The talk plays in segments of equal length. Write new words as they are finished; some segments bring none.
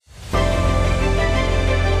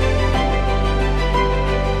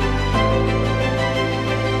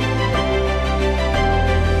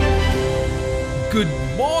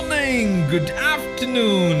good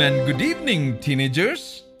afternoon and good evening,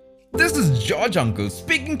 teenagers. This is George Uncle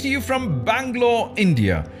speaking to you from Bangalore,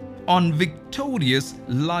 India on Victorious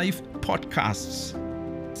Life Podcasts.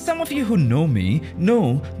 Some of you who know me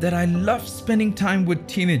know that I love spending time with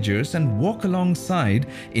teenagers and walk alongside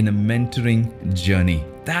in a mentoring journey.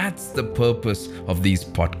 That's the purpose of these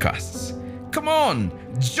podcasts. Come on,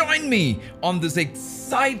 join me on this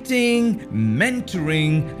exciting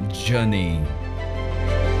mentoring journey.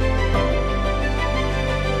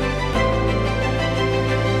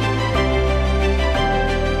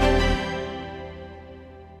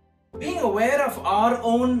 Being aware of our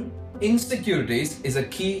own insecurities is a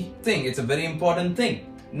key thing. It's a very important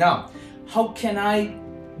thing. Now, how can I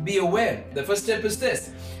be aware? The first step is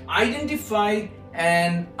this: identify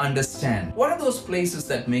and understand. What are those places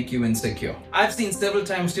that make you insecure? I've seen several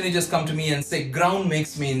times teenagers come to me and say, ground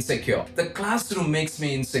makes me insecure. The classroom makes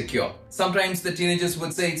me insecure. Sometimes the teenagers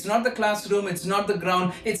would say, it's not the classroom, it's not the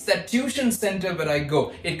ground, it's that tuition center where I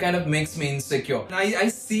go. It kind of makes me insecure. And I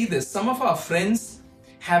see this. Some of our friends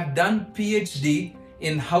have done PhD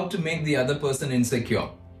in how to make the other person insecure.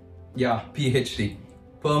 Yeah, PhD.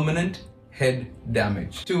 Permanent head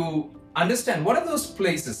damage. To understand what are those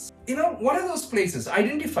places, what are those places?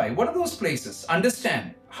 Identify what are those places.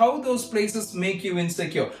 Understand how those places make you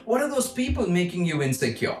insecure. What are those people making you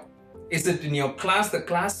insecure? Is it in your class, the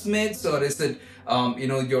classmates, or is it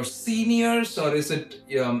your seniors, or is it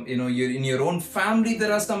you're in your own family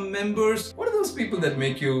there are some members? What are those people that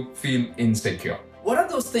make you feel insecure? What are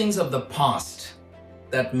those things of the past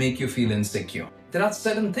that make you feel insecure? There are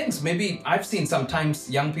certain things. Maybe I've seen sometimes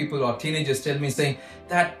young people or teenagers tell me saying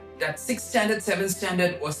that 6th standard, 7th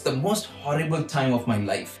standard was the most horrible time of my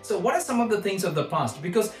life. So what are some of the things of the past?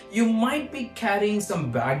 Because you might be carrying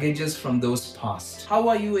some baggages from those past. How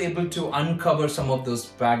are you able to uncover some of those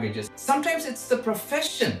baggages? Sometimes it's the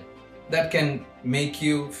profession that can make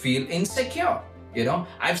you feel insecure.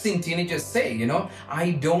 I've seen teenagers say,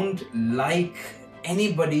 I don't like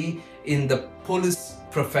anybody in the police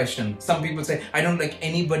profession. Some people say, I don't like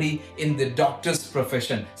anybody in the doctor's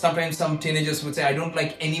profession. Sometimes some teenagers would say, I don't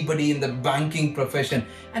like anybody in the banking profession.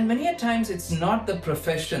 And many a times it's not the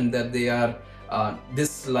profession that they are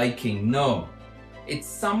disliking. No, it's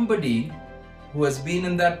somebody who has been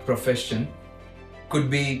in that profession.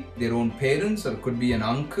 Could be their own parents, or could be an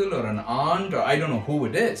uncle or an aunt, or I don't know who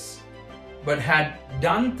it is, but had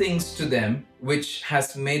done things to them which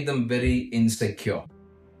has made them very insecure.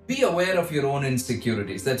 Be aware of your own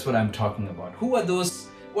insecurities. That's what I'm talking about. Who are those?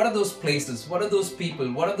 What are those places? What are those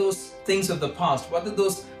people? What are those things of the past? What are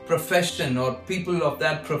those profession or people of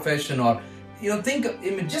that profession? Or,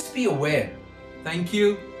 just be aware. Thank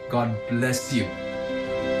you. God bless you.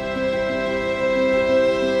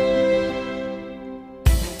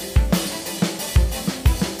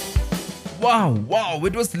 Wow,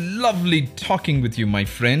 it was lovely talking with you, my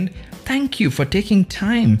friend. Thank you for taking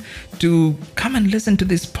time to come and listen to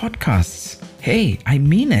these podcasts. Hey, I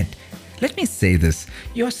mean it. Let me say this.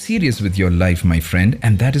 You're serious with your life, my friend,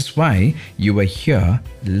 and that is why you are here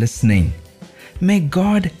listening. May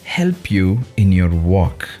God help you in your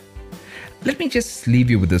walk. Let me just leave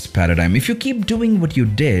you with this paradigm. If you keep doing what you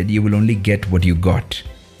did, you will only get what you got.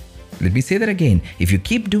 Let me say that again. If you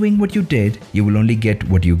keep doing what you did, you will only get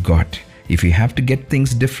what you got. If you have to get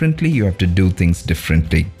things differently, you have to do things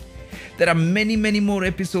differently. There are many, many more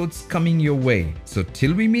episodes coming your way. So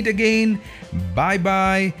till we meet again,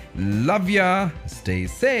 bye-bye, love ya, stay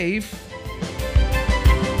safe.